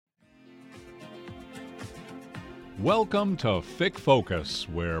Welcome to FIC Focus,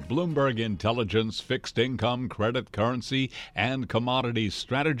 where Bloomberg Intelligence fixed income, credit, currency, and commodities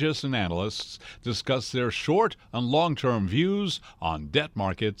strategists and analysts discuss their short and long-term views on debt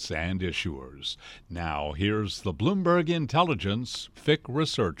markets and issuers. Now, here's the Bloomberg Intelligence FIC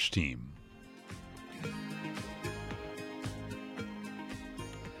research team.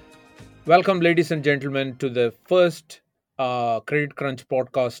 Welcome, ladies and gentlemen, to the first Credit Crunch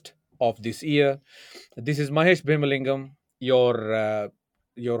podcast of this year. This is Mahesh Bhimalingam, your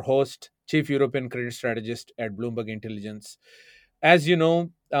host, Chief European Credit Strategist at Bloomberg Intelligence. As you know,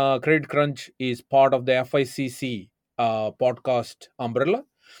 Credit Crunch is part of the FICC podcast umbrella,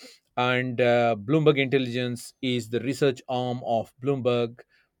 and Bloomberg Intelligence is the research arm of Bloomberg,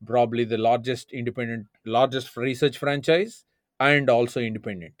 probably the largest research franchise, and also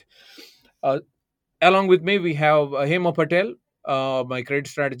independent. Uh, Along with me, we have Hema Patel, my credit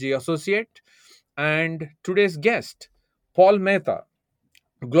strategy associate, and today's guest, Paul Mehta,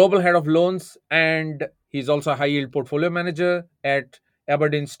 global head of loans, and he's also a high yield portfolio manager at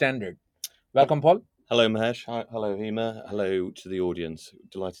Aberdeen Standard. Welcome, Paul. Hello, Mahesh. Hello, Hema. Hello to the audience.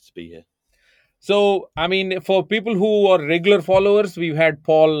 Delighted to be here. So, for people who are regular followers, we've had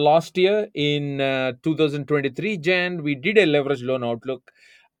Paul last year in 2023 Jan. We did a leverage loan outlook,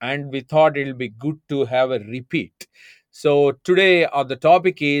 and we thought it'll be good to have a repeat. So today, the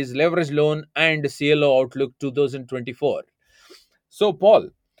topic is leverage loan and CLO outlook 2024. So, Paul,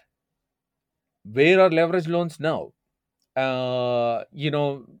 where are leverage loans now?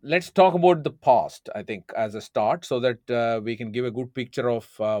 Let's talk about the past, I think, as a start, so that we can give a good picture of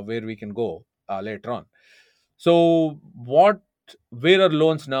where we can go later on. So, where are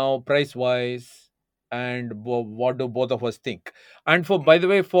loans now, price wise, and what do both of us think? And by the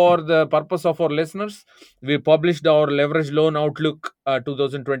way, for the purpose of our listeners, we published our leverage loan outlook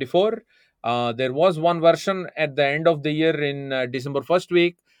 2024. There was one version at the end of the year in December first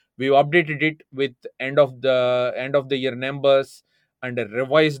week. We updated it with end of the year numbers and a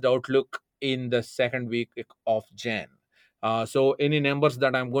revised outlook in the second week of Jan. So any numbers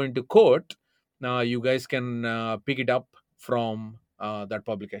that I'm going to quote, you guys can pick it up from that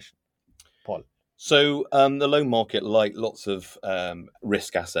publication. Paul. So the loan market, like lots of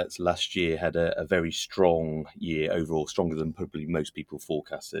risk assets last year, had a very strong year overall, stronger than probably most people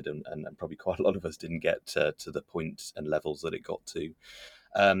forecasted, and probably quite a lot of us didn't get to the point and levels that it got to.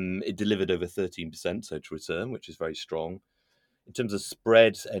 It delivered over 13% total return, which is very strong. In terms of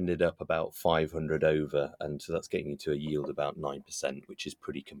spreads, ended up about 500 over, and so that's getting you to a yield about 9%, which is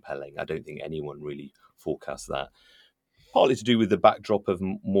pretty compelling. I don't think anyone really forecast that. Partly to do with the backdrop of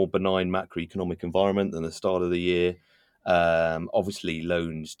more benign macroeconomic environment than the start of the year. Obviously,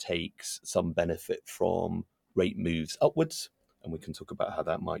 loans takes some benefit from rate moves upwards, and we can talk about how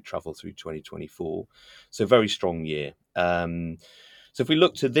that might travel through 2024. So very strong year. So if we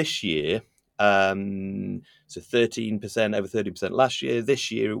look to this year, so 13%, over 30% last year.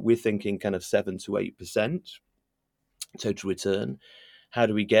 This year, we're thinking kind of 7 to 8% total return. How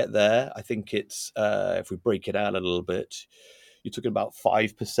do we get there? I think it's, if we break it out a little bit, you're talking about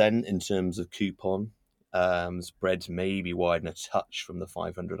 5% in terms of coupon. Spreads maybe widen a touch from the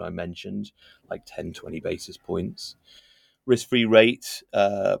 500 I mentioned, like 10, 20 basis points. Risk-free rate,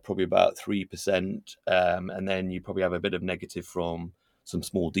 probably about 3%. And then you probably have a bit of negative from some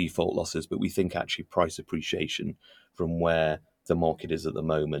small default losses, but we think actually price appreciation from where the market is at the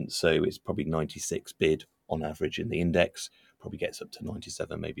moment. So it's probably 96 bid on average in the index, probably gets up to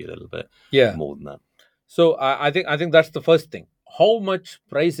 97, maybe a little bit more than that. So I think that's the first thing. How much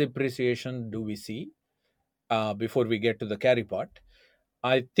price appreciation do we see before we get to the carry part?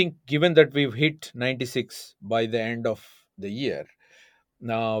 I think given that we've hit 96 by the end of the year,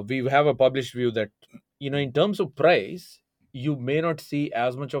 now we have a published view that, in terms of price, you may not see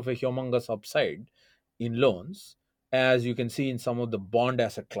as much of a humongous upside in loans as you can see in some of the bond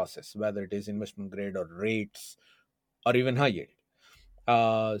asset classes, whether it is investment grade or rates or even high yield.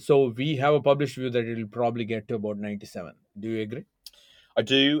 So we have a published view that it will probably get to about 97. Do you agree? I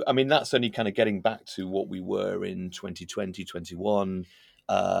do. I mean, that's only kind of getting back to what we were in 2020, 21.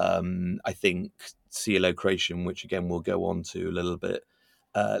 I think CLO creation, which again we'll go on to a little bit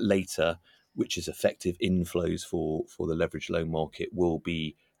later, which is effective inflows for the leverage loan market, will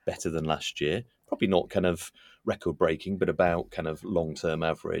be better than last year. Probably not kind of record breaking, but about kind of long-term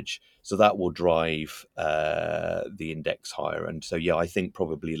average. So that will drive the index higher. And so, yeah, I think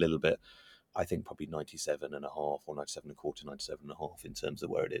probably a little bit, I think probably 97 and a half or 97 and a quarter, 97 and a half in terms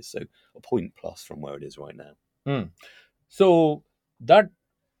of where it is. So a point plus from where it is right now. So that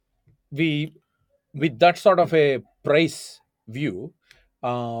with that sort of a price view,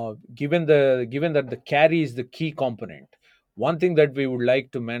 given that the carry is the key component, one thing that we would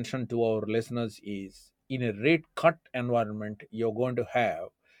like to mention to our listeners is, in a rate cut environment, you're going to have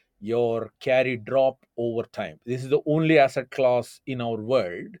your carry drop over time. This is the only asset class in our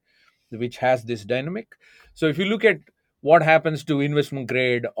world which has this dynamic. So if you look at what happens to investment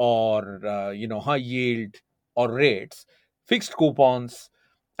grade or high yield or rates, fixed coupons,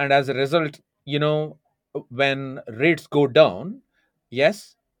 and as a result, when rates go down,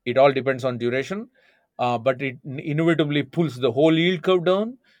 yes, it all depends on duration, but it inevitably pulls the whole yield curve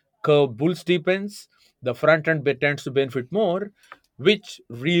down. Curve bull steepens, the front end tends to benefit more, which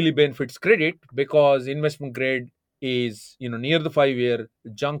really benefits credit, because investment grade is near the 5 year,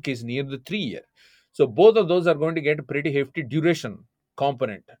 junk is near the 3 year. So both of those are going to get a pretty hefty duration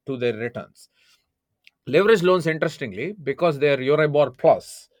component to their returns. Leverage loans, interestingly, because they are Euribor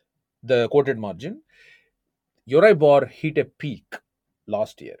plus the quoted margin, Euribor hit a peak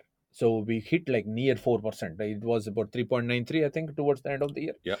last year. So we hit like near 4%. It was about 3.93, I think, towards the end of the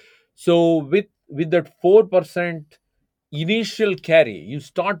year. Yeah. So with that 4% initial carry, you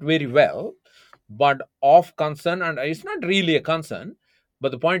start very well, but of concern, and it's not really a concern,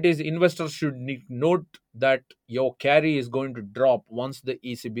 but the point is investors should note that your carry is going to drop once the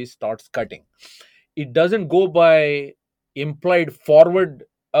ECB starts cutting. It doesn't go by implied forward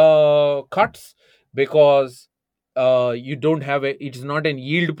cuts, because you don't have it's not an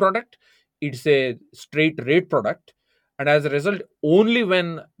yield product, it's a straight rate product, and as a result, only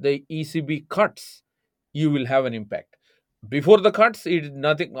when the ECB cuts, you will have an impact. Before the cuts, it is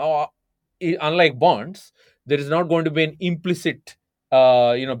nothing. Unlike bonds, there is not going to be an implicit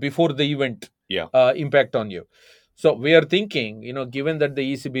before the event Yeah. impact on you. So we are thinking, given that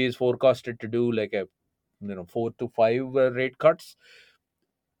the ECB is forecasted to do like a 4 to 5 rate cuts,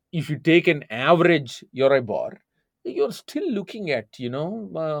 if you take an average Euribor, you're still looking at 3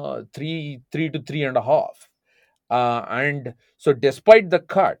 to 3.5. And so despite the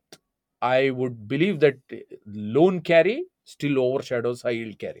cut, I would believe that loan carry still overshadows high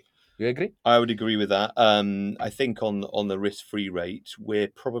yield carry. You agree? I would agree with that. I think on the risk-free rate, we're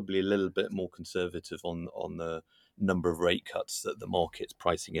probably a little bit more conservative on the number of rate cuts that the market's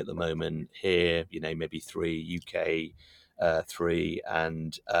pricing at the moment. Here, maybe 3, UK 3,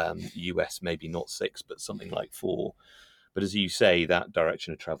 and US maybe not 6, but something like 4. But as you say, that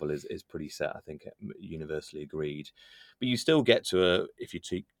direction of travel is pretty set. I think universally agreed. But you still get to if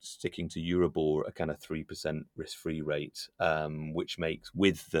you're sticking to Euribor, a kind of 3% risk-free rate, which makes,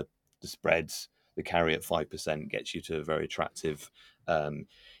 with the spreads, the carry at 5% gets you to a very attractive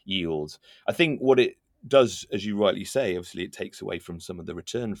yield. I think what it does, as you rightly say, obviously it takes away from some of the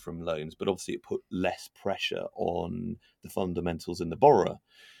return from loans, but obviously it put less pressure on the fundamentals in the borrower.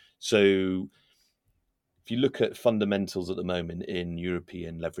 So if you look at fundamentals at the moment in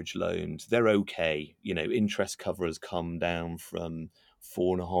European leverage loans, they're okay. Interest cover has come down from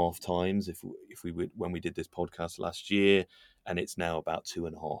 4.5 times when we did this podcast last year, and it's now about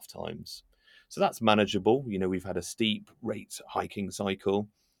 2.5 times. So that's manageable. We've had a steep rate hiking cycle.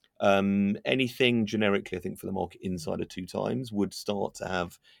 Anything generically, I think, for the market inside of 2 times would start to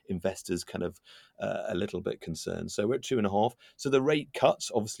have investors kind of a little bit concerned. So we're at 2.5. So the rate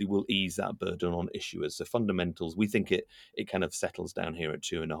cuts obviously will ease that burden on issuers. So fundamentals, we think it kind of settles down here at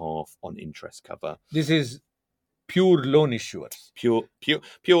 2.5 on interest cover. This is pure loan issuers. Pure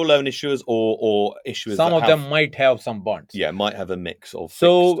loan issuers or issuers. Some of them might have some bonds. Yeah, might have a mix of.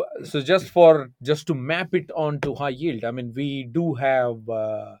 So just to map it onto high yield, I mean, we do have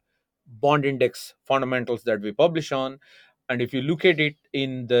bond index fundamentals that we publish on, and if you look at it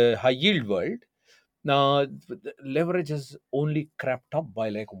in the high yield world, now leverage has only crept up by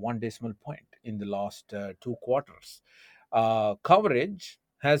like 1 decimal point in the last 2 quarters. Coverage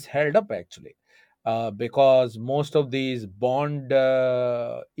has held up actually, because most of these bond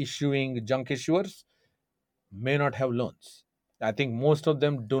issuing junk issuers may not have loans. I think most of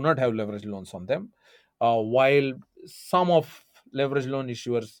them do not have leverage loans on them, while some of leverage loan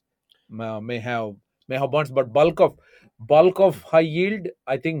issuers may have bonds, but bulk of high yield,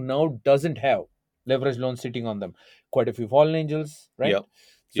 I think, now doesn't have leverage loans sitting on them. Quite a few fallen angels, right? Yeah.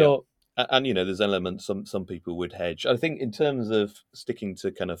 So. And there's elements some people would hedge. I think in terms of sticking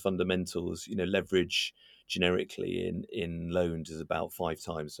to kind of fundamentals, leverage generically in loans is about 5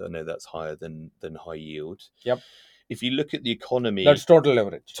 times. So I know that's higher than high yield. Yep. If you look at the economy, That's total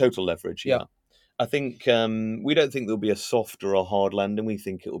leverage. Total leverage, yeah. I think we don't think there'll be a soft or a hard landing. We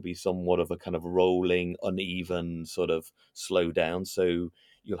think it will be somewhat of a kind of rolling, uneven sort of slowdown. So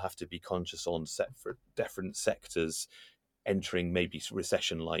you'll have to be conscious on for different sectors entering maybe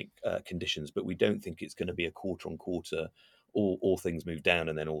recession-like conditions, but we don't think it's going to be a quarter-on-quarter all things move down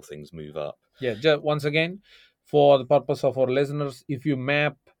and then all things move up. Yeah, just once again, for the purpose of our listeners, if you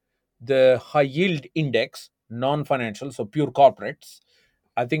map the high yield index, non-financial, so pure corporates,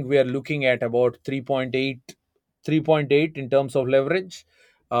 I think we are looking at about 3.8 in terms of leverage,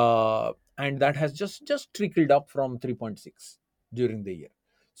 and that has just trickled up from 3.6 during the year.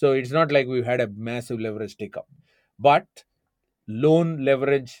 So it's not like we've had a massive leverage take up, but loan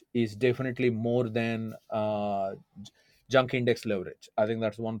leverage is definitely more than junk index leverage. I think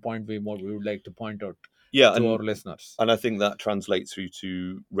that's one point we would like to point out to our listeners. And I think that translates through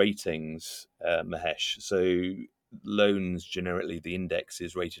to ratings, Mahesh. So loans, generally, the index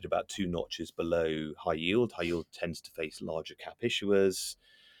is rated about 2 notches below high yield. High yield tends to face larger cap issuers.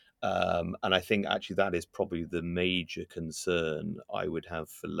 And I think actually that is probably the major concern I would have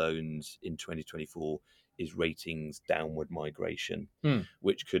for loans in 2024 is ratings downward migration,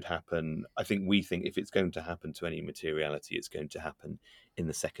 which could happen. We think if it's going to happen to any materiality, it's going to happen in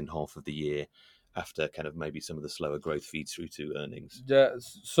the second half of the year after kind of maybe some of the slower growth feeds through to earnings.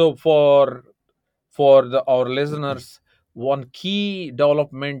 So for our listeners, one key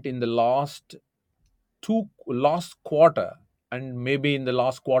development in the last quarter, and maybe in the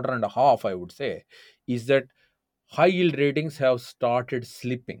last quarter and a half, I would say, is that high yield ratings have started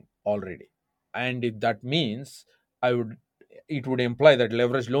slipping already. And if that means, it would imply that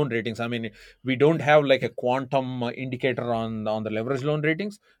leverage loan ratings, I mean, we don't have like a quantum indicator on the leverage loan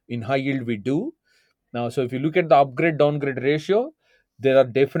ratings. In high yield we do now. So if you look at the upgrade downgrade ratio, there are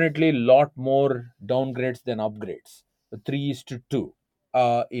definitely a lot more downgrades than upgrades, 3:2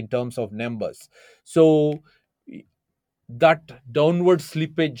 in terms of numbers. So that downward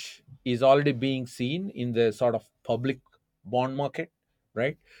slippage is already being seen in the sort of public bond market,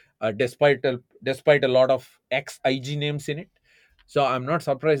 right? Despite a lot of ex-IG names in it. So I'm not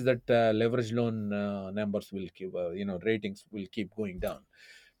surprised that leverage loan numbers will keep, ratings will keep going down.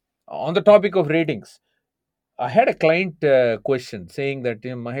 On the topic of ratings, I had a client question saying that,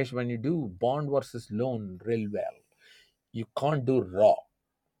 Mahesh, when you do bond versus loan real well, you can't do raw.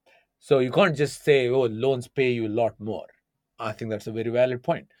 So you can't just say, oh, loans pay you a lot more. I think that's a very valid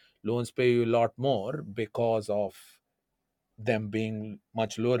point. Loans pay you a lot more because of them being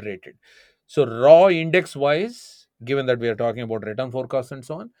much lower rated. So raw index wise, given that we are talking about return forecast and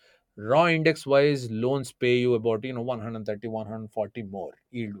so on, raw index wise, loans pay you about 130, 140 more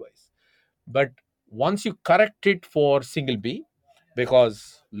yield wise. But once you correct it for single B,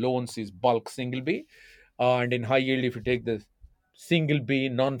 because loans is bulk single B, and in high yield, if you take the single B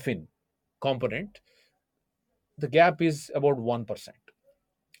non-fin component, the gap is about 1%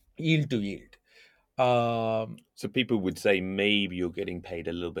 yield to yield. So people would say maybe you're getting paid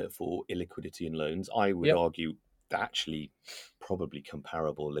a little bit for illiquidity in loans. I would argue actually probably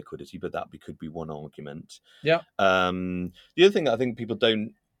comparable liquidity, but that could be one argument. Yeah. The other thing that I think people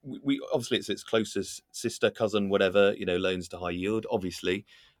don't, we obviously it's its closest sister, cousin, whatever, loans to high yield, obviously.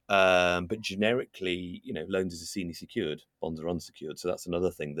 But generically, loans is a senior secured, bonds are unsecured. So that's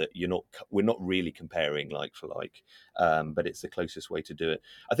another thing that we're not really comparing like for like, but it's the closest way to do it.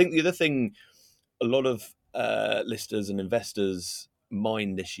 I think the other thing a lot of listers and investors'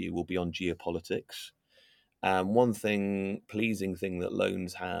 mind this year will be on geopolitics. One pleasing thing that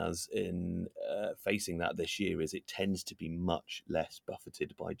loans has in facing that this year is it tends to be much less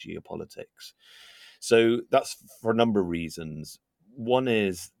buffeted by geopolitics. So that's for a number of reasons. One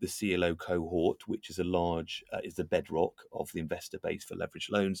is the CLO cohort, which is is the bedrock of the investor base for leveraged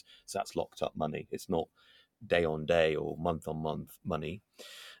loans. So that's locked up money. It's not day on day or month on month money.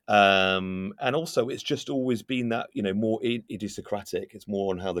 And also it's just always been that, more idiosyncratic. It's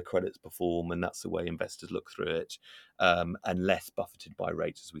more on how the credits perform, and that's the way investors look through it, and less buffeted by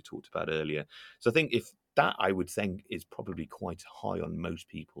rates, as we talked about earlier. So I think I would think is probably quite high on most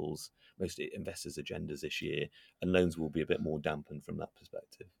investors' agendas this year, and loans will be a bit more dampened from that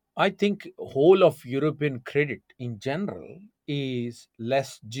perspective. I think whole of European credit in general is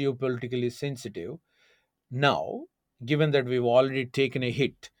less geopolitically sensitive now, given that we've already taken a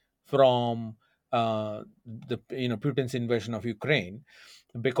hit from the Putin's invasion of Ukraine,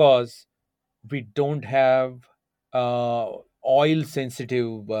 because we don't have oil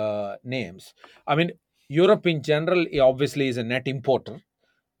sensitive names. I mean, Europe in general obviously is a net importer.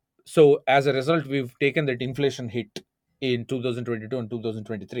 So as a result, we've taken that inflation hit in 2022 and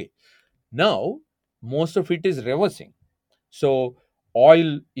 2023. Now, most of it is reversing. So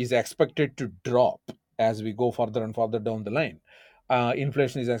oil is expected to drop as we go further and further down the line.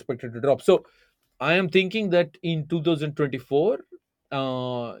 Inflation is expected to drop. So I am thinking that in 2024,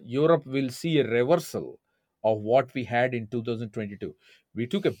 Europe will see a reversal of what we had in 2022. We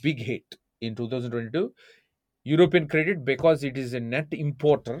took a big hit in 2022. European credit, because it is a net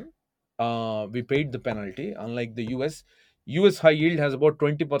importer, we paid the penalty. Unlike the US high yield has about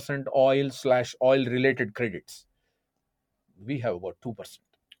 20% oil/oil related credits. We have about 2%.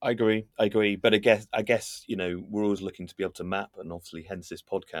 I agree. But I guess, we're always looking to be able to map, and obviously, hence this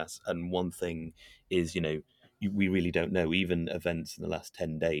podcast. And one thing is, we really don't know. Even events in the last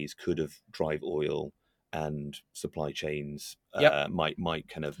 10 days could have drive oil and supply chains Yep. might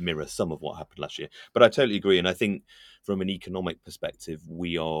kind of mirror some of what happened last year. But I totally agree. And I think from an economic perspective,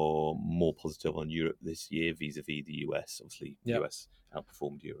 we are more positive on Europe this year vis-a-vis the US. Obviously, the Yep. US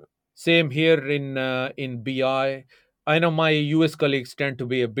outperformed Europe. Same here in BI. I know my US colleagues tend to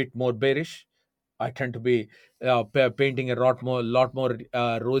be a bit more bearish. I tend to be painting a lot more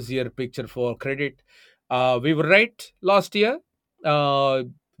rosier picture for credit. We were right last year. Uh,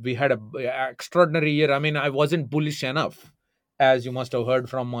 we had a extraordinary year. I mean, I wasn't bullish enough, as you must have heard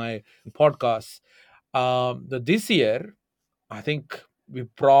from my podcast. This year, I think we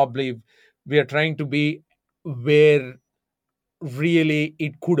are trying to be where really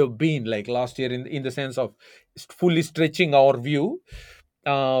it could have been like last year, in the sense of fully stretching our view.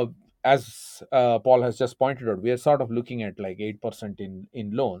 uh, as Paul has just pointed out, we are sort of looking at like 8%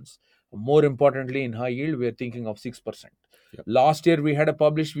 in loans. More importantly, in high yield, we are thinking of 6%. Yep. Last year we had a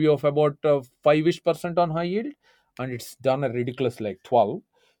published view of about 5-ish% on high yield, and it's done a ridiculous like 12.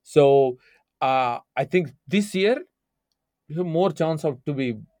 So I think this year we have more chance of to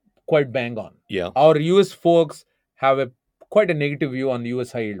be quite bang on. Yeah. Our US folks have a quite a negative view on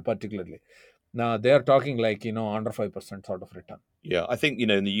US high yield, particularly. Now they are talking like under 5% sort of return. Yeah, I think,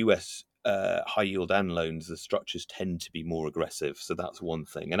 in the US, high yield and loans, the structures tend to be more aggressive. So that's one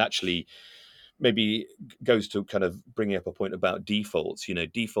thing. And actually, maybe goes to kind of bringing up a point about defaults.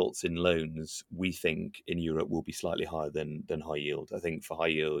 Defaults in loans, we think in Europe will be slightly higher than high yield. I think for high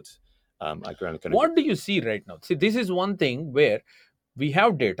yield, I kind of. What do you see right now? See, this is one thing where we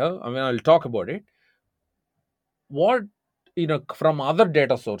have data. I mean, I'll talk about it. What, from other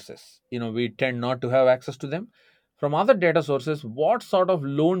data sources, we tend not to have access to them. From other data sources, what sort of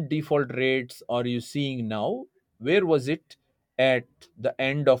loan default rates are you seeing now? Where was it at the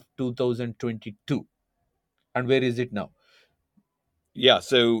end of 2022? And where is it now? Yeah,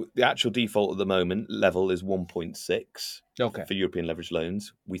 so the actual default at the moment level is 1.6 Okay. for European leveraged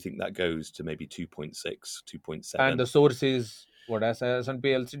loans. We think that goes to maybe 2.6, 2.7. And the source is what, as S&P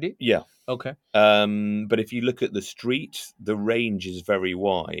LCD? Yeah. Okay. But if you look at the street, the range is very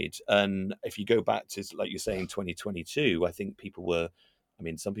wide. And if you go back to, like you're saying, 2022, I think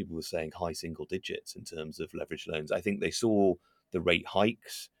some people were saying high single digits in terms of leveraged loans. I think they saw the rate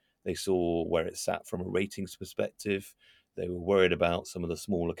hikes. They saw where it sat from a ratings perspective. They were worried about some of the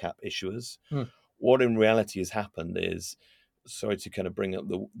smaller cap issuers. What in reality has happened is, sorry to kind of bring up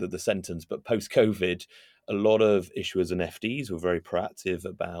the sentence, but post-COVID, a lot of issuers and FDs were very proactive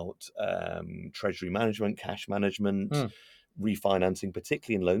about treasury management, cash management, refinancing,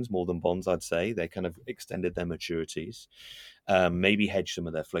 particularly in loans more than bonds, I'd say. They kind of extended their maturities, maybe hedged some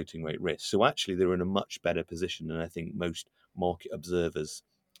of their floating rate risk. So actually, they're in a much better position than I think most market observers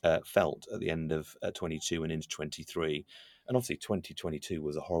felt at the end of 22 and into 23. And obviously, 2022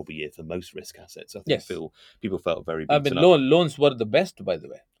 was a horrible year for most risk assets. I think Yes. people felt very I beaten mean, up. loans were the best, by the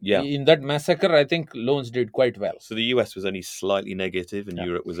way. Yeah. In that massacre, I think loans did quite well. So the US was only slightly negative, and Yeah.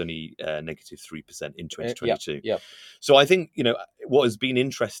 Europe was only negative 3% in 2022. Yeah. So I think, what has been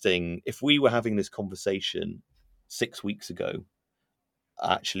interesting, if we were having this conversation 6 weeks ago,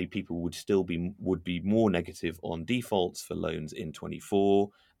 actually people would be more negative on defaults for loans in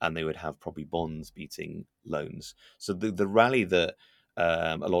 24, and they would have probably bonds beating loans. So the rally that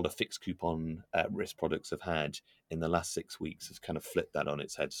a lot of fixed coupon risk products have had in the last 6 weeks has kind of flipped that on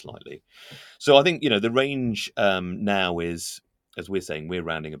its head slightly. So I think, the range now is, as we're saying, we're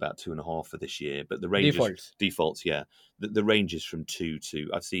rounding about 2.5 for this year, but the range defaults, yeah. The range is from 2 to,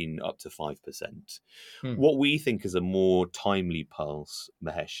 I've seen up to 5%. What we think is a more timely pulse,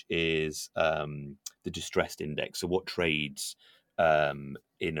 Mahesh, is the distressed index. So what trades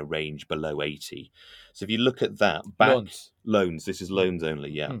in a range below 80. So if you look at that, loans, this is loans only,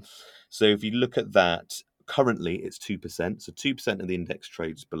 yeah. So if you look at that, currently it's 2%. So 2% of the index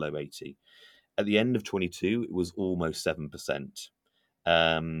trades below 80. At the end of 22, it was almost 7%.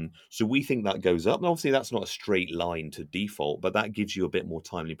 So we think that goes up. And obviously, that's not a straight line to default, but that gives you a bit more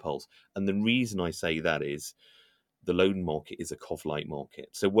timely pulse. And the reason I say that is the loan market is a COV-like market.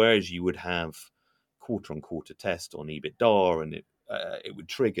 So whereas you would have quarter-on-quarter test on EBITDA and it would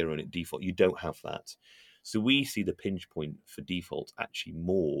trigger and it default, you don't have that. So we see the pinch point for default actually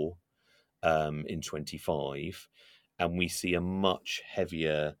more in 25, and we see a much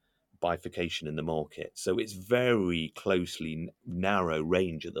heavier bifurcation in the market. So it's very closely narrow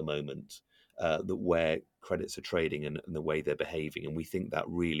range at the moment that where credits are trading and the way they're behaving. And we think that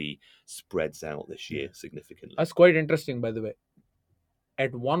really spreads out this year significantly. That's quite interesting, by the way.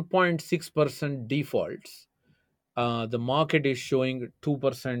 At 1.6% defaults, the market is showing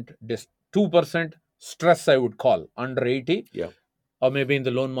 2% 2% stress, I would call, under 80. Yeah. Or maybe in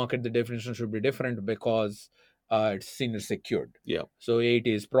the loan market, the definition should be different because it's senior secured. Yeah. So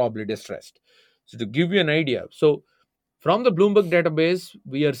 80 is probably distressed. So to give you an idea, so from the Bloomberg database,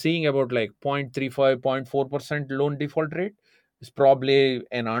 we are seeing about like 0.35, 0.4% loan default rate. It's probably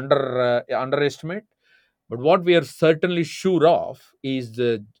an underestimate. But what we are certainly sure of is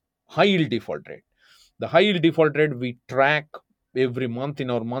the high yield default rate. The high yield default rate we track every month in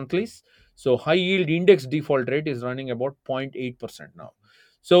our monthlies. So high yield index default rate is running about 0.8% now.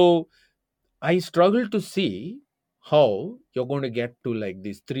 So I struggle to see how you're going to get to like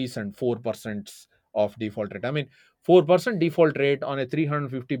these 3s and 4% of default rate. I mean, 4% default rate on a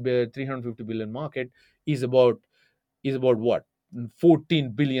 350 billion market is about what?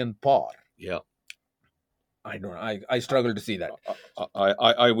 14 billion par. Yeah. I don't know. I struggle to see that.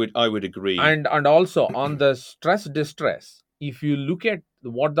 I would agree. And also on the stress distress, if you look at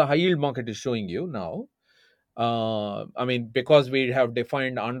what the high yield market is showing you now, I mean, because we have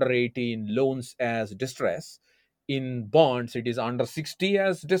defined under 80 in loans as distress, in bonds it is under 60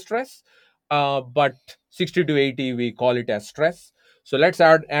 as distress, but 60 to 80 we call it as stress. So let's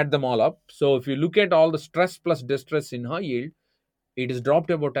add them all up. So if you look at all the stress plus distress in high yield, it is dropped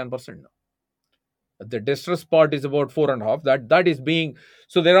to about 10% now. The distress part is about 4.5. That is being,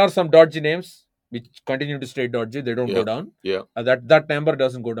 so there are some dodgy names which continue to stay dodgy. They don't go down. Yeah. That number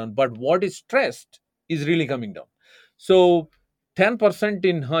doesn't go down. But what is stressed is really coming down. So 10%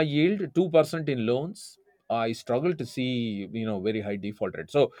 in high yield, 2% in loans. I struggle to see very high default rate.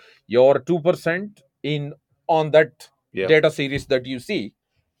 So your 2% on that data series that you see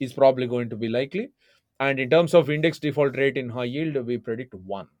is probably going to be likely. And in terms of index default rate in high yield, we predict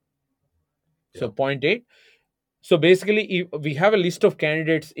 1. So 0.8. So basically, if we have a list of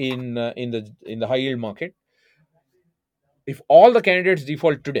candidates in the high yield market. If all the candidates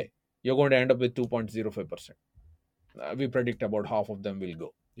default today, you're going to end up with 2.05%. We predict about half of them will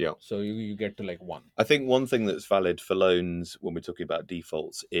go. Yeah. So you get to like 1. I think one thing that's valid for loans when we're talking about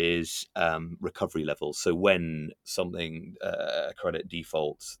defaults is recovery levels. So when something credit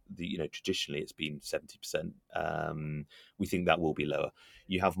defaults, traditionally it's been 70%. We think that will be lower.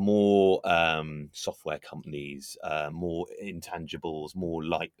 You have more software companies, more intangibles, more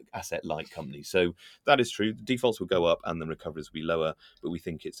asset-light companies. So that is true. The defaults will go up and the recoveries will be lower, but we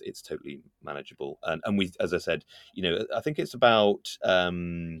think it's totally manageable. And we, as I said, I think it's about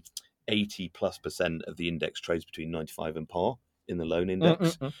 80+% of the index trades between 95 and par in the loan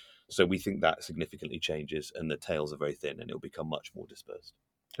index. So we think that significantly changes and the tails are very thin and it'll become much more dispersed.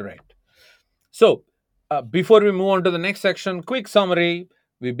 Right. So before we move on to the next section, quick summary.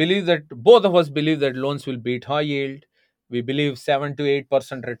 Both of us believe that loans will beat high yield. We believe 7 to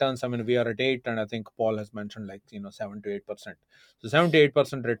 8% returns. I mean, we are at 8, and I think Paul has mentioned 7 to 8%. So 7 to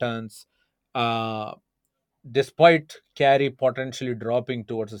 8% returns, despite carry potentially dropping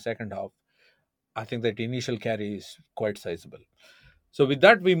towards the second half. I think that initial carry is quite sizable. So with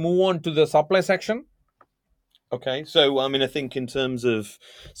that, we move on to the supply section. Okay, so I think in terms of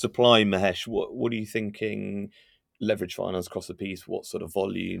supply, Mahesh, what are you thinking? Leverage finance across the piece, what sort of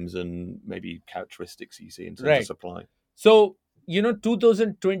volumes and maybe characteristics you see in terms of supply? So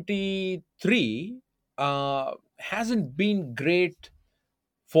 2023 hasn't been great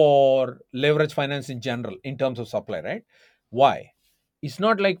for leverage finance in general in terms of supply, right? Why? It's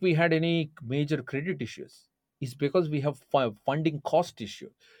not like we had any major credit issues. It's because we have funding cost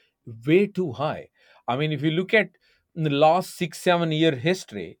issue way too high. I mean, if you look at the last 6-7 year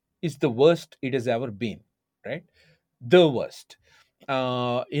history, it's the worst it has ever been, right? The worst.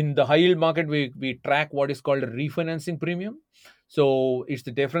 In the high yield market, we track what is called a refinancing premium. So it's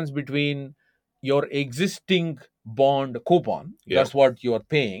the difference between your existing bond coupon, that's what you're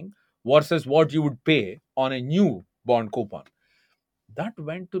paying, versus what you would pay on a new bond coupon. That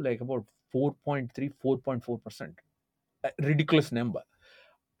went to like about 4.3, 4.4%. A ridiculous number.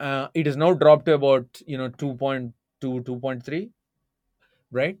 It has now dropped to about 2.2, 2.3,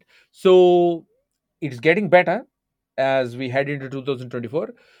 right? So it's getting better as we head into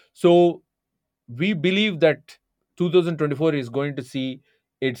 2024. So we believe that 2024 is going to see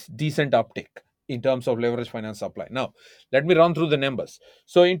its decent uptick in terms of leverage finance supply. Now, let me run through the numbers.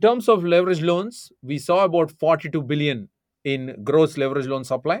 So in terms of leverage loans, we saw about 42 billion in gross leverage loan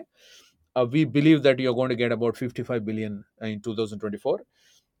supply. We believe that you're going to get about 55 billion in 2024.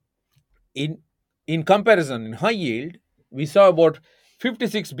 In comparison, in high yield, we saw about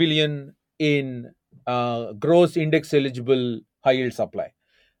 56 billion in gross index eligible high yield supply,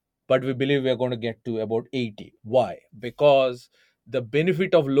 but we believe we are going to get to about 80. Why? Because the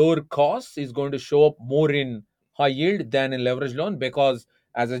benefit of lower costs is going to show up more in high yield than in leverage loan, because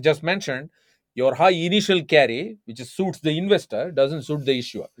as I just mentioned, your high initial carry, which suits the investor, doesn't suit the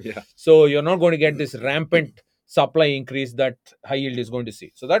issuer. Yeah. So you're not going to get this rampant supply increase that high yield is going to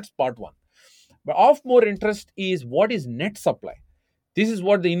see. So that's part one. But of more interest is what is net supply. This is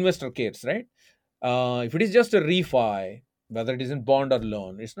what the investor cares, right? If it is just a refi, whether it is in bond or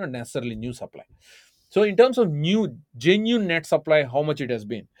loan, it's not necessarily new supply. So in terms of new genuine net supply, how much it has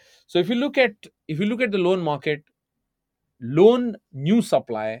been. So if you look at the loan market, loan new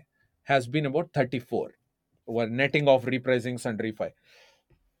supply has been about 34. We're netting off repricings and refi.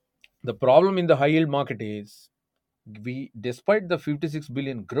 The problem in the high yield market is, despite the 56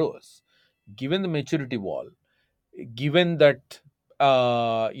 billion gross, given the maturity wall, given that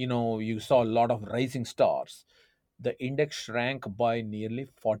you saw a lot of rising stars, the index shrank by nearly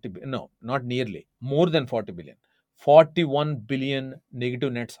 40 billion. No, not nearly, more than 40 billion. 41 billion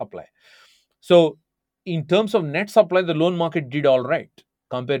negative net supply. So in terms of net supply, the loan market did all right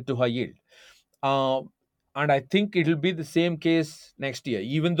compared to high yield. uh, and I think it will be the same case next year.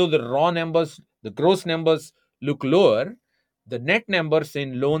 Even though the raw numbers, the gross numbers look lower, the net numbers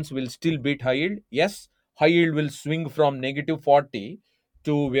in loans will still beat high yield. Yes, high yield will swing from negative 40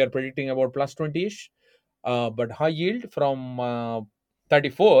 to, we are predicting, about plus 20ish. But high yield from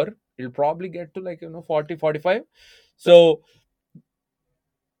 34, it'll probably get to 40, 45. So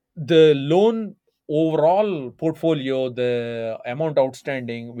the loan overall portfolio, the amount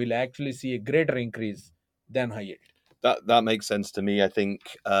outstanding, will actually see a greater increase than high yield. That makes sense to me. I think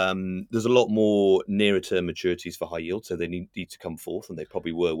there's a lot more nearer term maturities for high yield, so they need to come forth, and they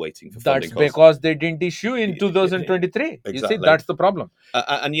probably were waiting for funding That's costs. because they didn't issue in 2023. Exactly. You see, that's the problem.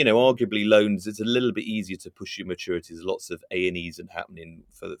 And arguably loans, it's a little bit easier to push your maturities. Lots of A&Es and happening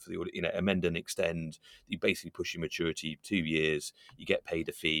for the amend and extend. You basically push your maturity 2 years, you get paid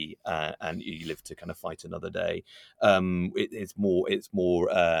a fee, and you live to kind of fight another day. It's more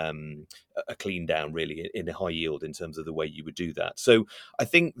a clean down really in a high yield in terms of the way you would do that. So I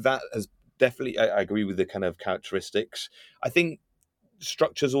think that has definitely, I agree with the kind of characteristics. I think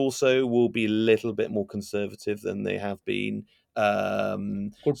structures also will be a little bit more conservative than they have been.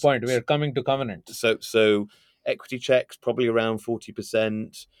 Good point. We are coming to covenants. So equity checks probably around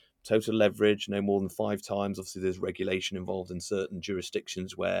 40%. Total leverage no more than 5 times. Obviously, there's regulation involved in certain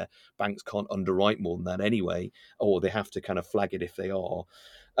jurisdictions where banks can't underwrite more than that anyway, or they have to kind of flag it if they are.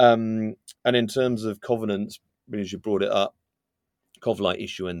 And in terms of covenants, as you brought it up, Cov-Lite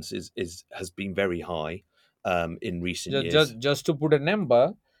issuance has been very high in recent years. Just to put a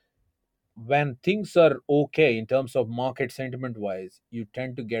number, when things are okay in terms of market sentiment wise, you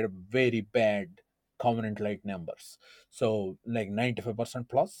tend to get very bad covenant like numbers. So like 95%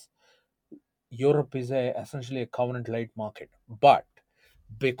 plus. Europe is essentially a covenant light market. But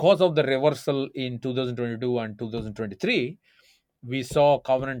because of the reversal in 2022 and 2023, we saw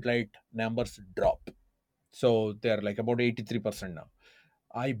covenant light numbers drop. So they're like about 83% now.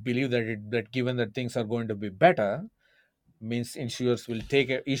 I believe that given that things are going to be better, means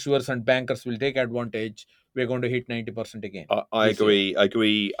issuers and bankers will take advantage. We're going to hit 90% again. I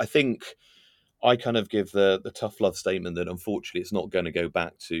agree. I think I kind of give the tough love statement that unfortunately it's not going to go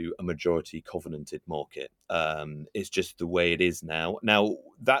back to a majority covenanted market. It's just the way it is now. Now,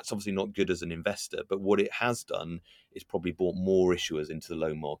 that's obviously not good as an investor, but what it has done is probably brought more issuers into the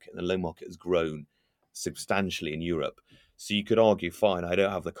loan market. And the loan market has grown substantially in Europe. So you could argue, fine, I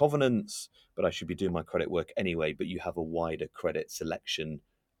don't have the covenants, but I should be doing my credit work anyway. But you have a wider credit selection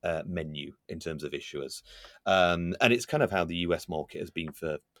menu in terms of issuers. And it's kind of how the US market has been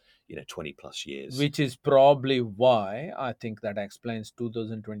for 20 plus years, which is probably why I think that explains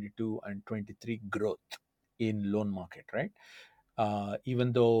 2022 and 23 growth in loan market, right?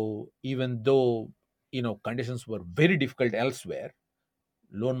 Even though conditions were very difficult elsewhere,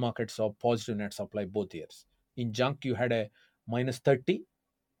 loan markets saw positive net supply both years. In junk, you had a minus 30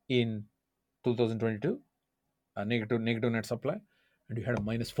 in 2022, negative net supply, and you had a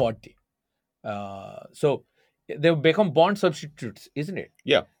minus 40. So they've become bond substitutes, isn't it?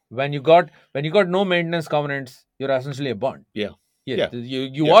 Yeah. When you got no maintenance covenants, you're essentially a bond. Yeah.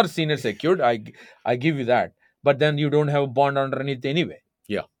 You are senior secured. I give you that, but then you don't have a bond underneath anyway.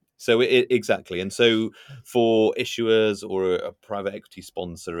 Yeah. So exactly, and so for issuers or a private equity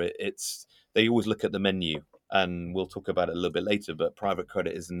sponsor, they always look at the menu, and we'll talk about it a little bit later. But private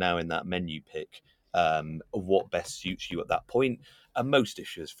credit is now in that menu pick of what best suits you at that point. And most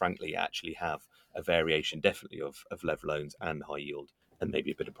issuers, frankly, actually have a variation, definitely, of lev loans and high yield, and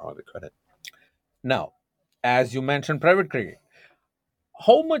maybe a bit of private credit. Now, as you mentioned, private credit.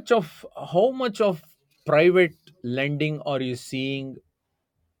 How much of private lending are you seeing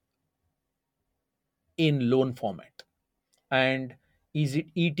in loan format, and is it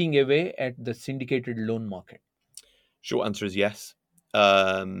eating away at the syndicated loan market? Short answer is yes.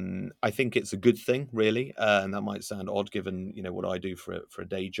 I think it's a good thing, really, and that might sound odd given what I do for a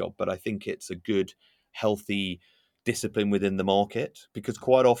day job, but I think it's a good, healthy discipline within the market, because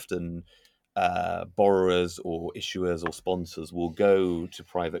quite often borrowers or issuers or sponsors will go to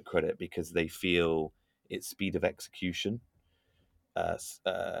private credit because they feel its speed of execution,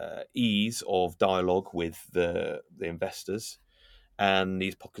 ease of dialogue with the investors, and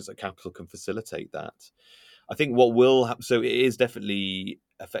these pockets of capital can facilitate that. I think what will happen, so it is definitely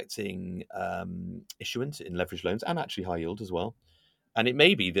affecting issuance in leveraged loans and actually high yield as well. And it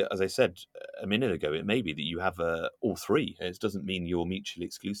may be that, as I said a minute ago, it may be that you have all three. It doesn't mean you're mutually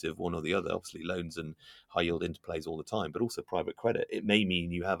exclusive, one or the other. Obviously, loans and high yield interplays all the time, but also private credit. It may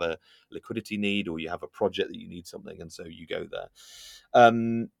mean you have a liquidity need, or you have a project that you need something, and so you go there.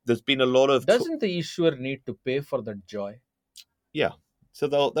 There's been a lot of Doesn't the issuer need to pay for that joy? yeah, so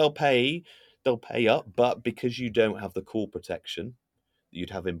they'll pay up, but because you don't have the call protection that you'd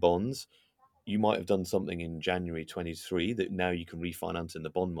have in bonds, you might have done something in January 23 that now you can refinance in the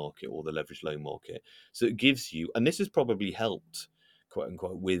bond market or the leveraged loan market. So it gives you, and this has probably helped, quote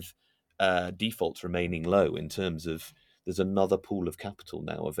unquote, with defaults remaining low in terms of there's another pool of capital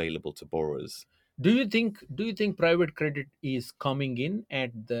now available to borrowers. Do you think private credit is coming in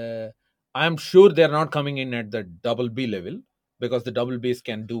at the? I'm sure they're not coming in at the double B level, because the double Bs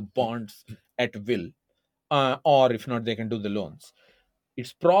can do bonds at will, or if not, they can do the loans.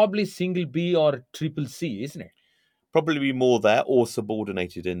 It's probably single B or triple C, isn't it? Probably be more there or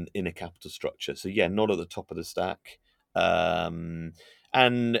subordinated in a capital structure. So yeah, not at the top of the stack. And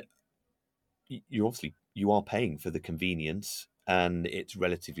you are paying for the convenience, and it's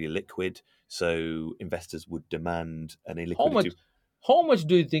relatively liquid. So investors would demand an How illiquidity. much? How much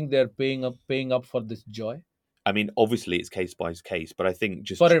do you think they're paying up for this joy? I mean, obviously it's case by case, but I think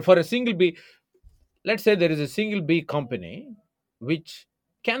just For a single B, let's say there is a single B company which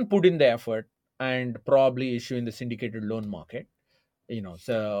can put in the effort and probably issue in the syndicated loan market.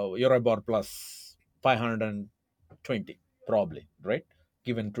 So Euribor plus 520, probably, right?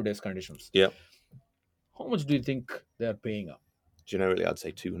 Given today's conditions. yeah, How much do you think they're paying up? generally I'd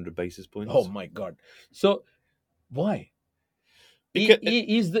say 200 basis points. Oh my God! So why? Because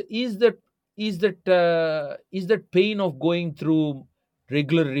Is that pain of going through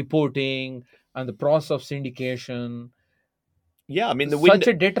regular reporting and the process of syndication yeah, I mean such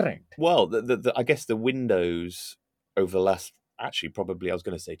a deterrent? well, I guess the windows over the last, actually probably I was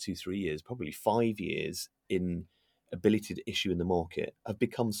going to say 2-3 years, probably 5 years in ability to issue in the market have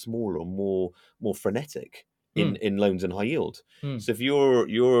become smaller and more frenetic in loans and high yield. So if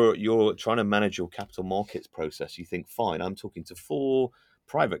you're trying to manage your capital markets process, you think, fine, I'm talking to 4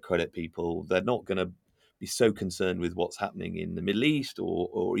 private credit people. They're not going to be so concerned with what's happening in the Middle East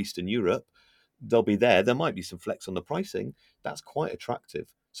or Eastern Europe. They'll be there. There might be some flex on the pricing. That's quite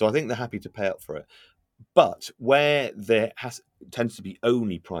attractive. So I think they're happy to pay up for it. But where there tends to be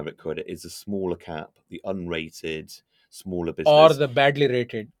only private credit is the smaller cap, the unrated, smaller business, Or the badly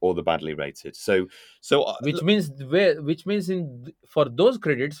rated, or the badly rated. So which means for those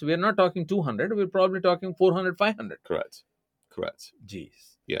credits we're not talking 200, we're probably talking 400, 500. correct.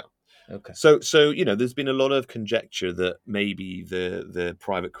 Jeez. Yeah. Okay. So there's been a lot of conjecture that maybe the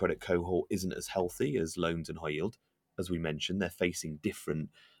private credit cohort isn't as healthy as loans and high yield. As we mentioned, they're facing different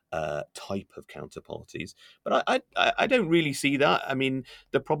type of counterparties, but I don't really see that. I mean,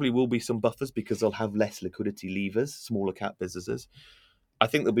 there probably will be some buffers because they'll have less liquidity levers, smaller cap businesses. I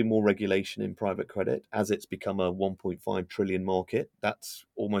think there'll be more regulation in private credit as it's become a 1.5 trillion market. That's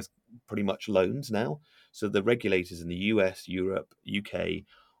almost pretty much loans now. So the regulators in the US, Europe, UK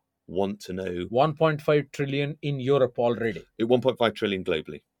want to know 1.5 trillion in Europe already. 1.5 trillion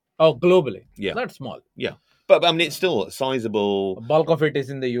globally. Oh, globally. Yeah. That's small. Yeah. But I mean, it's still sizable. A bulk of it is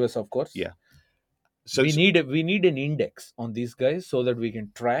in the US, of course. Yeah. So we need an index on these guys so that we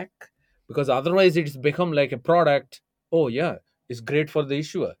can track, because otherwise it's become like a product. Oh yeah, it's great for the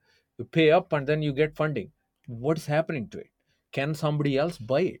issuer. You pay up and then you get funding. What's happening to it? Can somebody else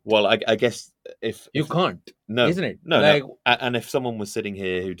buy it? Well, I guess if can't, no, isn't it? No. And if someone was sitting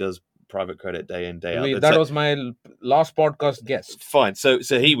here who does private credit day in day out, that was my last podcast guest. Fine. So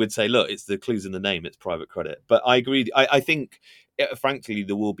he would say, look, it's the clues in the name. It's private credit. But I agree. I think frankly,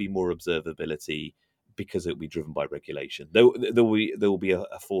 there will be more observability because it will be driven by regulation. There will be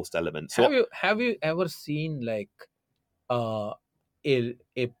a forced element. So have you ever seen like uh,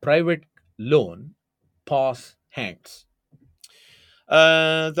 a private loan pass hands?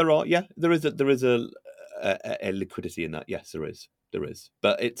 there is a liquidity in that. Yes, there is,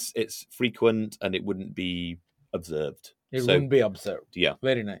 but it's frequent and it wouldn't be observed. It wouldn't be observed. Yeah,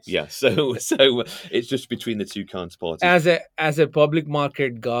 Very nice. yeah. So it's just between the two counterparties. As a public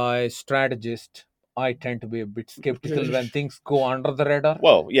market guy, strategist, I tend to be a bit skeptical when things go under the radar.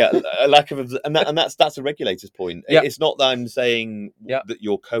 Well, yeah, a lack of and that's a regulator's point. Yeah. It's not that I'm saying Yeah. that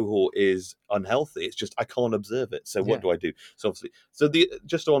your cohort is unhealthy. It's just I can't observe it. So what do I do? So obviously,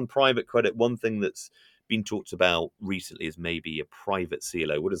 just on private credit, one thing that's been talked about recently is maybe a private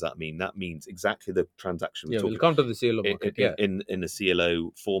CLO. What does that mean? That means exactly the transaction We'll come to the CLO market. in a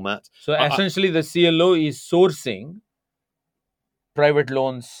CLO format. So essentially, the CLO is sourcing private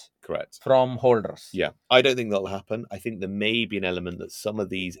loans, correct, from holders. Yeah, I don't think that'll happen. I think there may be an element that some of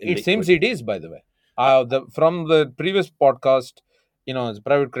these. It seems it is, by the way. From the previous podcast, as a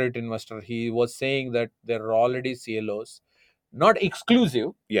private credit investor, he was saying that there are already CLOs, not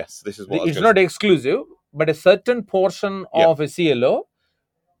exclusive. Yes, this is what it's not exclusive, but a certain portion of a CLO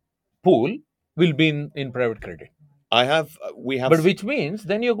pool will be in private credit. We have, but which means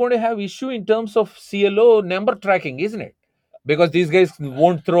then you're going to have issue in terms of CLO number tracking, isn't it? Because these guys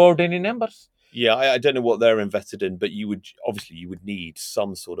won't throw out any numbers. Yeah, I don't know what they're invested in, but you would need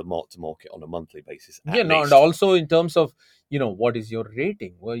some sort of mark to market on a monthly basis. And also in terms of what is your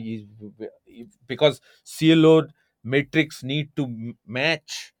rating? Well, because CLO metrics need to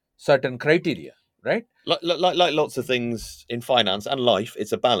match certain criteria, right? Like lots of things in finance and life,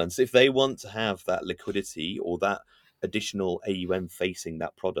 it's a balance. If they want to have that liquidity or that additional AUM facing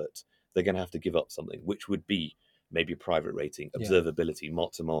that product, they're going to have to give up something, which would be maybe private rating, observability,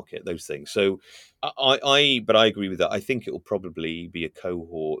 mark to market, those things. So I agree with that. I think it will probably be a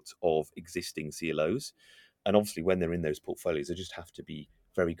cohort of existing CLOs. And obviously when they're in those portfolios, they just have to be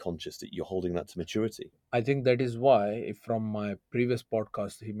very conscious that you're holding that to maturity. I think that is why, from my previous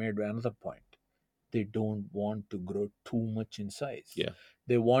podcast, he made another point. They don't want to grow too much in size. Yeah.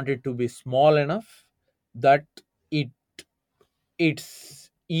 They want it to be small enough that it's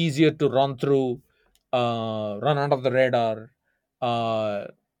easier to run through, run under the radar,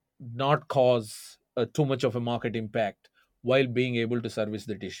 not cause too much of a market impact while being able to service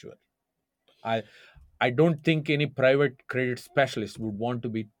the issuer. I don't think any private credit specialist would want to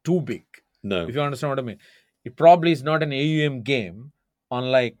be too big. No. If you understand what I mean. It probably is not an AUM game,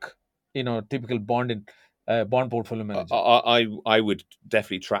 unlike typical bond portfolio manager. I would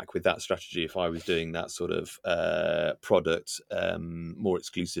definitely track with that strategy if I was doing that sort of product more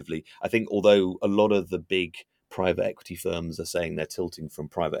exclusively. I think although a lot of the big private equity firms are saying they're tilting from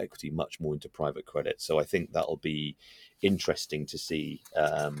private equity much more into private credit, so I think that'll be interesting to see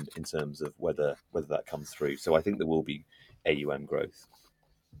in terms of whether that comes through. So I think there will be AUM growth.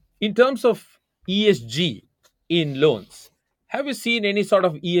 In terms of ESG in loans, have you seen any sort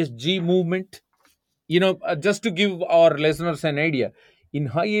of ESG movement? Just to give our listeners an idea, in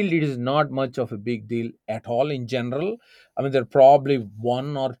high yield, it is not much of a big deal at all in general. I mean, there are probably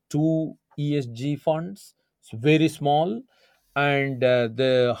one or two ESG funds. It's very small. And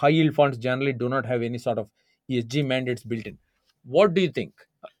the high yield funds generally do not have any sort of ESG mandates built in. What do you think?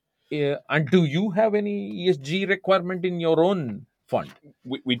 And do you have any ESG requirement in your own fund?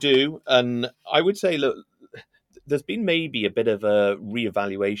 We do. And I would say, look, there's been maybe a bit of a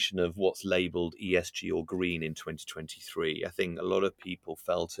reevaluation of what's labelled ESG or green in 2023. I think a lot of people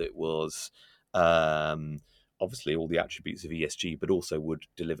felt it was obviously all the attributes of ESG, but also would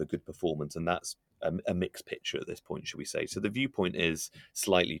deliver good performance. And that's a mixed picture at this point, should we say. So the viewpoint is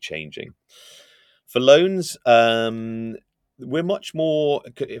slightly changing. For loans, we're much more,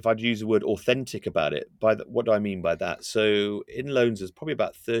 if I'd use the word, authentic about it. What do I mean by that? So in loans, there's probably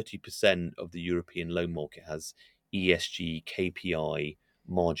about 30% of the European loan market has ESG KPI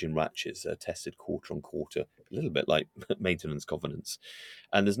margin ratchets that are tested quarter on quarter, a little bit like maintenance covenants.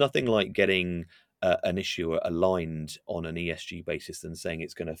 And there's nothing like getting an issuer aligned on an ESG basis than saying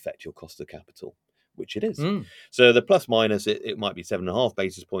it's going to affect your cost of capital, which it is. So the plus minus, it might be 7.5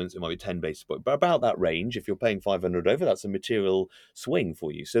 basis points, it might be 10 basis points, but about that range. If you're paying 500 over, that's a material swing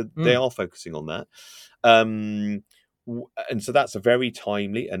for you. So they are focusing on that. And so that's a very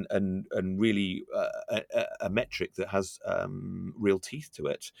timely and really a metric that has real teeth to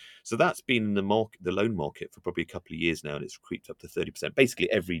it. So that's been in the loan market for probably a couple of years now, and it's creeped up to 30%.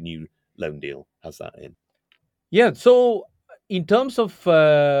 Basically, every new loan deal has that in. Yeah. So in terms of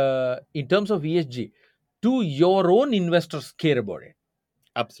ESG, do your own investors care about it?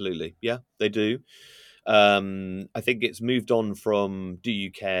 Absolutely. Yeah, they do. I think it's moved on from do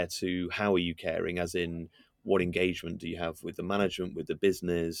you care to how are you caring, as in what engagement do you have with the management, with the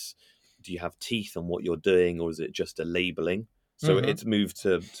business? Do you have teeth on what you're doing, or is it just a labeling? So Mm-hmm. it's moved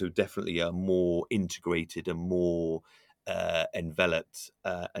to definitely a more integrated and more enveloped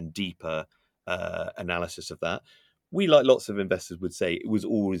and deeper analysis of that. We, like lots of investors, would say it was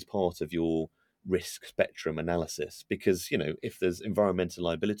always part of your risk spectrum analysis because, if there's environmental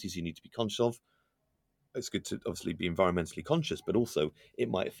liabilities you need to be conscious of, it's good to obviously be environmentally conscious, but also it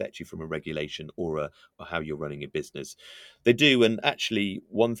might affect you from a regulation or how you're running a business. They do, and actually,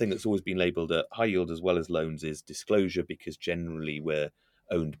 one thing that's always been labelled at high yield as well as loans is disclosure, because generally we're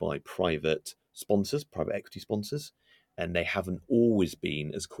owned by private sponsors, private equity sponsors, and they haven't always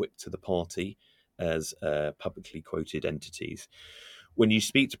been as quick to the party as publicly quoted entities. When you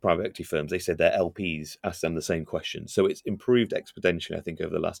speak to private equity firms, they said their LPs ask them the same question. So it's improved exponentially, I think,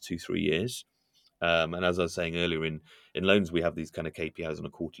 over the last 2-3 years. And as I was saying earlier, in loans, we have these kind of KPIs on a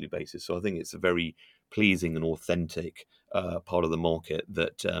quarterly basis. So I think it's a very pleasing and authentic part of the market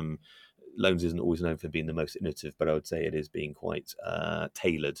that loans isn't always known for being the most innovative, but I would say it is being quite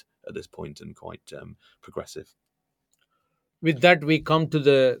tailored at this point and quite progressive. With that, we come to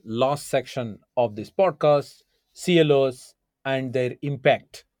the last section of this podcast: CLOs and their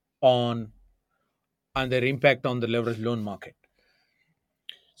impact on the leveraged loan market.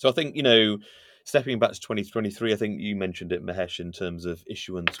 So I think, stepping back to 2023, I think you mentioned it, Mahesh, in terms of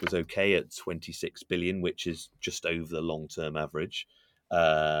issuance was okay at 26 billion, which is just over the long-term average.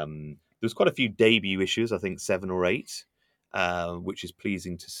 There was quite a few debut issues, I think 7 or 8, which is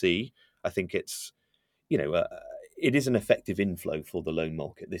pleasing to see. I think it's, it is an effective inflow for the loan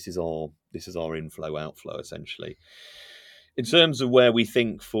market. This is our inflow outflow essentially. In terms of where we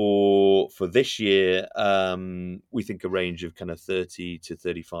think for this year, we think a range of kind of 30 to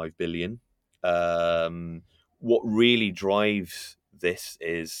 35 billion. What really drives this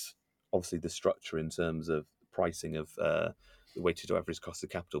is obviously the structure in terms of pricing of the weighted average cost of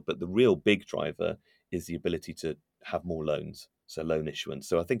capital. But the real big driver is the ability to have more loans, so loan issuance.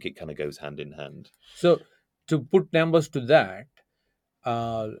 So I think it kind of goes hand in hand. So, to put numbers to that,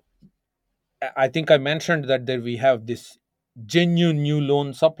 uh, I think I mentioned that there we have this genuine new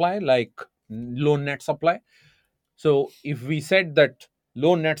loan supply, like loan net supply. So if we said that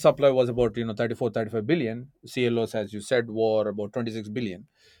loan net supply was about 34-35 billion, CLOs, as you said, were about 26 billion.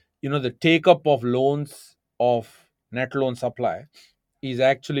 The take up of loans of net loan supply is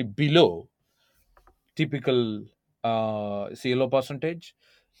actually below typical CLO percentage.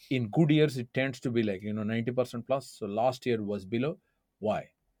 In good years, it tends to be like 90% plus. So last year was below. Why?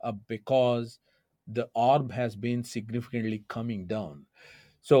 Because the ARB has been significantly coming down.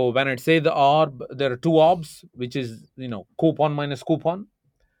 So when I say the ARB, there are two ARBs, which is coupon minus coupon.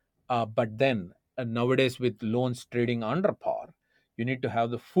 But then nowadays with loans trading under par, you need to have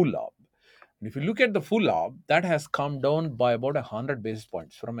the full ARB. And if you look at the full ARB, that has come down by about 100 basis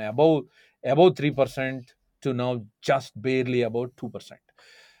points from above 3% to now just barely about 2%.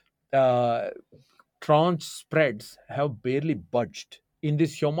 Tranche spreads have barely budged. In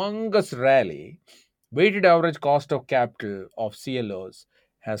this humongous rally, weighted average cost of capital of CLOs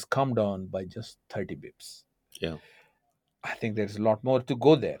has come down by just 30 bips. Yeah. I think there's a lot more to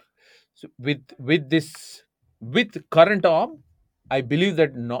go there. So with current ARB, I believe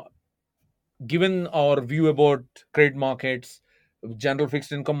that given our view about credit markets, general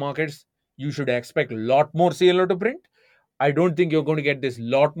fixed income markets, you should expect a lot more CLO to print. I don't think you're going to get this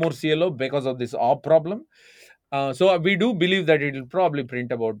lot more CLO because of this ARB problem. So we do believe that it will probably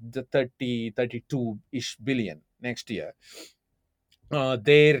print about the 32-ish billion next year.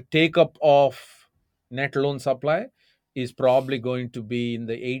 Their take up of net loan supply is probably going to be in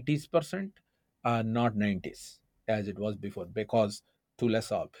the 80s%, not 90s as it was before, because too less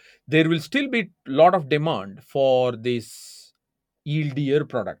ARB. There will still be a lot of demand for this yieldier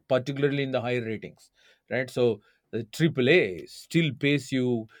product, particularly in the higher ratings, right? So the AAA still pays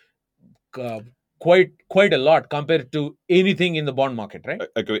you uh, quite a lot compared to anything in the bond market, right?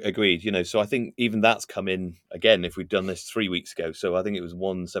 Agreed. So I think even that's come in again. If we'd done this 3 weeks ago, so I think it was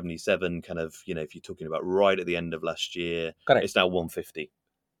 177. Kind of, if you're talking about right at the end of last year, Correct. It's now 150.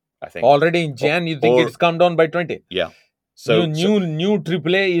 I think Already in Jan, you think it's come down by 20? Yeah. So new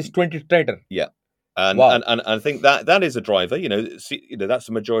AAA is 20 tighter. Yeah. And, wow. and I think that is a driver. That's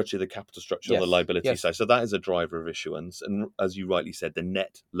the majority of the capital structure on the liability side. So that is a driver of issuance. And as you rightly said, the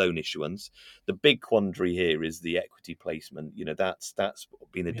net loan issuance. The big quandary here is the equity placement. That's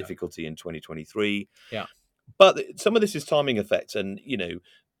been a difficulty in 2023. Yeah. But some of this is timing effects, and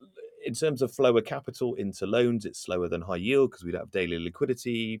In terms of flow of capital into loans, it's slower than high yield because we don't have daily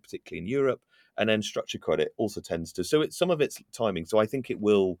liquidity, particularly in Europe. And then structured credit also tends to. So some of it's timing. So I think it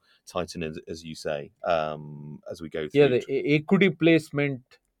will tighten, as you say, as we go through. Yeah, the equity placement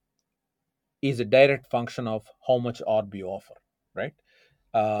is a direct function of how much ARB you offer, right?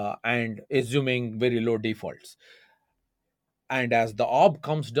 And assuming very low defaults. And as the ARB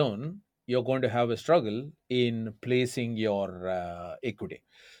comes down, you're going to have a struggle in placing your equity.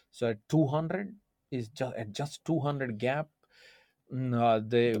 So at 200 is just 200 gap. Will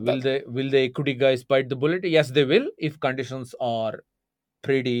the equity guys bite the bullet? Yes, they will if conditions are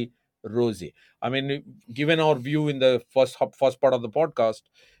pretty rosy. I mean, given our view in the first part of the podcast,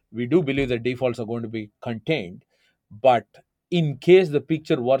 we do believe that defaults are going to be contained, but in case the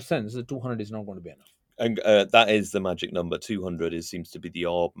picture worsens, the 200 is not going to be enough. And that is the magic number. 200 seems to be the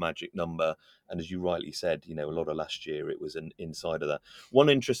ARB magic number. And as you rightly said, a lot of last year it was inside of that. One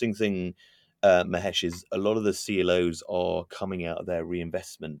interesting thing, Mahesh, is a lot of the CLOs are coming out of their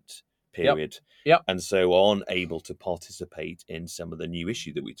reinvestment period. Yep. And so aren't able to participate in some of the new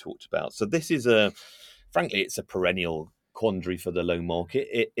issue that we talked about. So this is frankly, it's a perennial quandary for the loan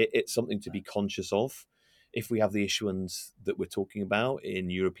market. It's something to be conscious of. If we have the issuance that we're talking about in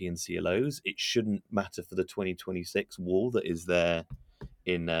European CLOs, it shouldn't matter for the 2026 wall that is there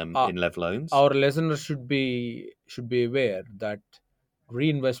in lev loans. Our listeners should be aware that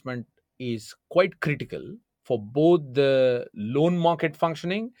reinvestment is quite critical for both the loan market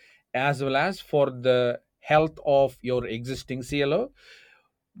functioning as well as for the health of your existing CLO.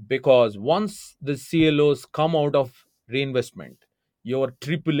 Because once the CLOs come out of reinvestment, your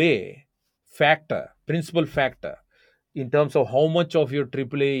AAA principal factor, in terms of how much of your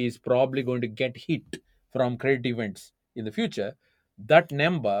AAA is probably going to get hit from credit events in the future, that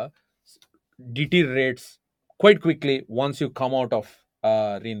number deteriorates quite quickly once you come out of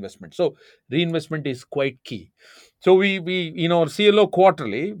reinvestment. So reinvestment is quite key. So we in our CLO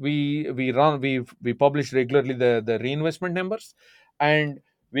quarterly, we publish regularly the reinvestment numbers, and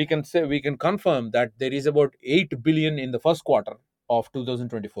we can confirm that there is about 8 billion in the first quarter of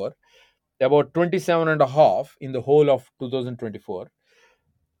 2024, about 27.5 in the whole of 2024.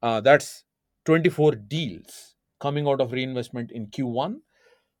 That's 24 deals coming out of reinvestment in Q1,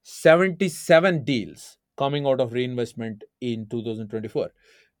 77 deals coming out of reinvestment in 2024.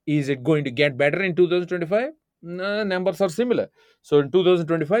 Is it going to get better in 2025? No, numbers are similar. So in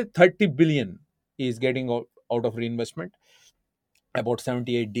 2025, 30 billion is getting out of reinvestment, about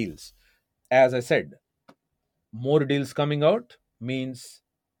 78 deals. As I said, more deals coming out means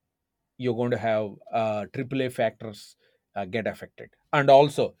you're going to have AAA factors get affected. And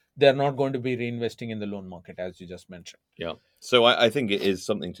also, they're not going to be reinvesting in the loan market, as you just mentioned. Yeah. So I think it is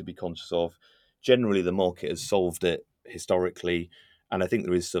something to be conscious of. Generally, the market has solved it historically. And I think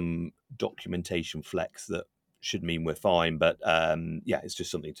there is some documentation flex that should mean we're fine. But it's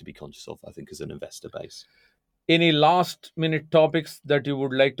just something to be conscious of, I think, as an investor base. Any last minute topics that you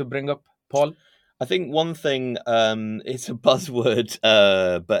would like to bring up, Paul? I think one thing, it's a buzzword,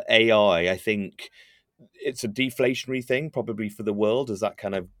 but AI, I think it's a deflationary thing probably for the world as that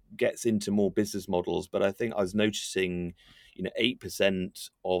kind of gets into more business models. But I think I was noticing, 8%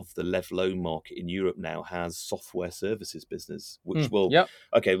 of the lev loan market in Europe now has software services business, which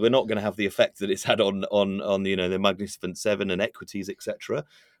okay, we're not going to have the effect that it's had on the Magnificent Seven and equities, etc.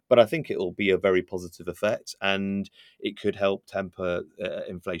 But I think it will be a very positive effect, and it could help temper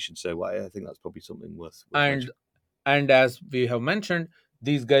inflation. So I think that's probably something worth mentioning. And as we have mentioned,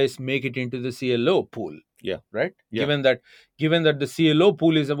 these guys make it into the CLO pool. Yeah. Right. Yeah. Given that the CLO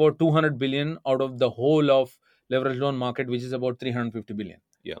pool is about 200 billion out of the whole of leveraged loan market, which is about 350 billion.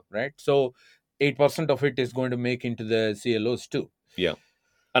 Yeah. Right. So 8% of it is going to make into the CLOs too. Yeah.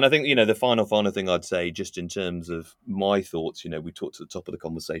 And I think, the final thing I'd say, just in terms of my thoughts, we talked at the top of the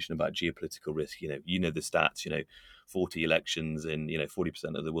conversation about geopolitical risk, the stats, 40 elections in,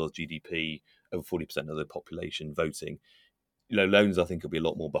 40% of the world's GDP, over 40% of the population voting. Loans, I think, will be a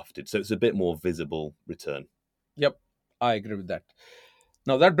lot more buffeted. So it's a bit more visible return. Yep, I agree with that.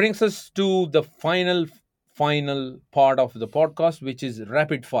 Now, that brings us to the final part of the podcast, which is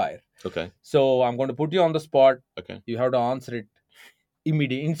rapid fire. Okay. So I'm going to put you on the spot. Okay. You have to answer it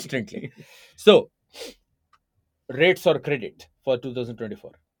instantly. So, rates or credit for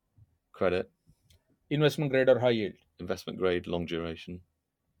 2024? Credit. Investment grade or high yield? Investment grade, long duration.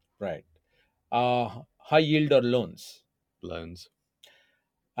 Right. High yield or loans? Loans.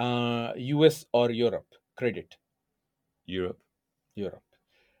 US or Europe? Credit. Europe.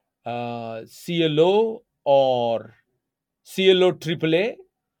 CLO or CLO AAA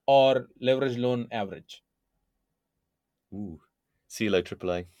or leverage loan average? Ooh. CLO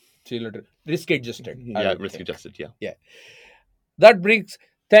AAA. See you later. Risk adjusted. Yeah, risk adjusted. Yeah. Yeah. That brings.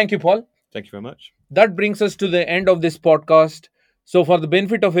 Thank you, Paul. Thank you very much. That brings us to the end of this podcast. So, for the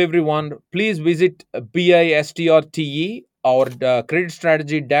benefit of everyone, please visit BISTRTE, our credit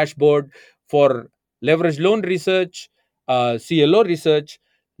strategy dashboard for leverage loan research, CLO research,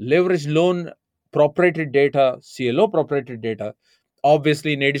 leverage loan proprietary data, CLO proprietary data.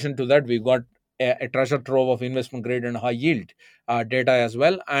 Obviously, in addition to that, we've got a treasure trove of investment grade and high yield data as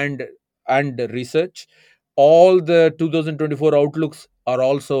well, and research. All the 2024 outlooks are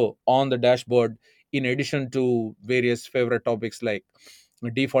also on the dashboard, in addition to various favorite topics like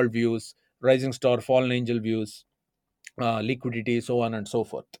default views, rising star, fallen angel views, liquidity, so on and so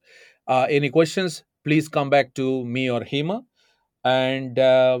forth. Any questions, please come back to me or Hema. And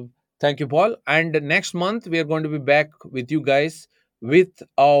thank you, Paul. And next month, we are going to be back with you guys with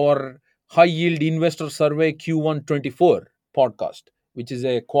our high yield investor survey Q1 24 podcast, which is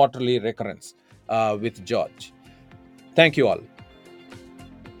a quarterly recurrence with George. Thank you all.